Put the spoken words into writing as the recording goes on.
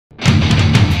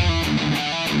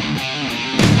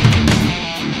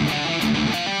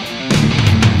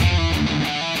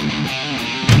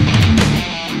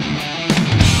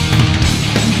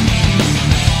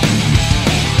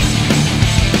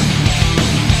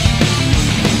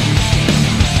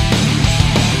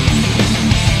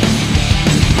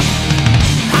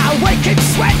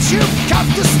you come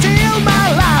to steal my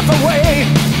life away.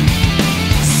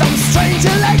 Some strange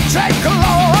electric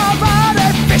glow of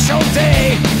artificial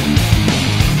day.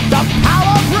 The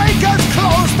power breakers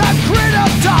close, the grid of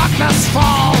darkness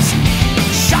falls,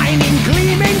 shining,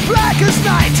 gleaming black as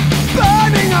night,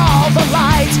 burning all the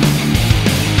light.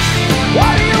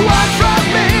 What do you want from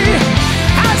me?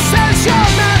 I sense your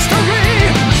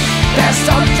mastery. There's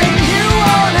something you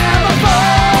won't ever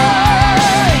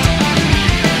find.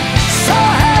 So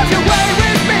have your way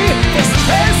with me. This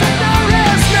prisoner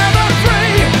is never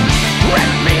free.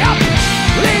 Rip me up,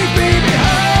 leave me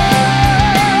behind.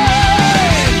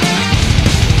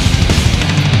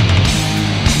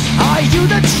 Are you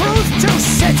the truth to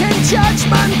sit in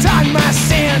judgment on my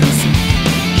sins?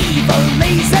 Evil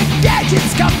laser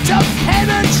gadgets come to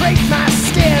penetrate my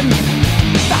skin.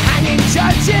 The hanging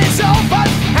judge is open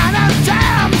and I'm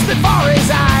damned before his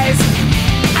eyes.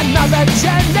 Another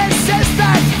genesis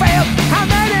that failed, how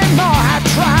many more have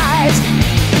tried?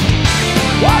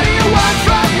 What do you want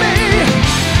from me?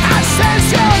 I sense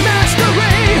your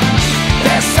mastery.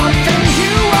 There's something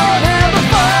you won't ever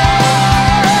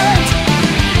find.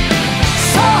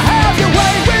 So have your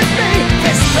way with me.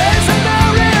 This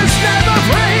prisoner is never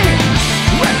free.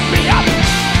 Rip me up,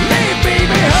 leave me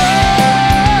behind.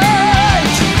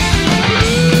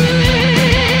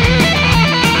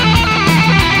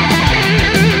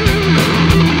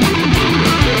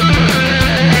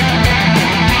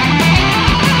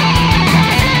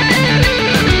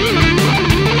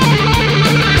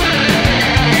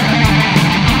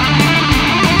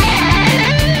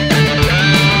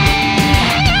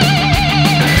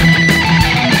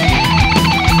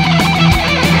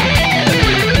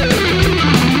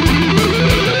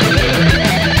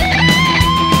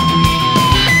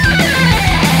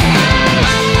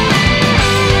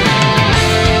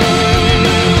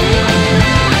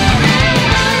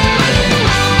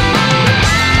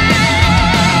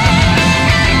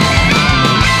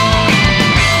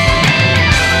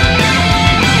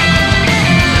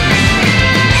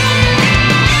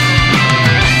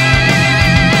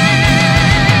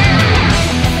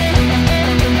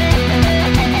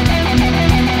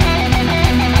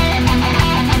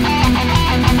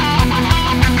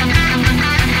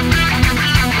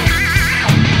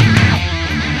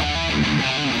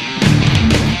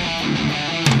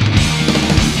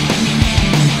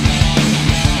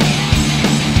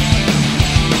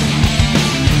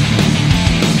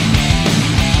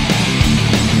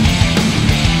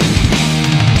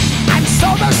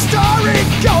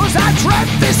 I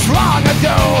dreamt this long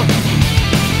ago.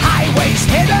 Highways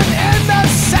hidden in the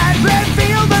sand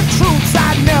reveal the truths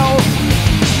I know.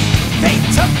 They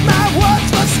took my words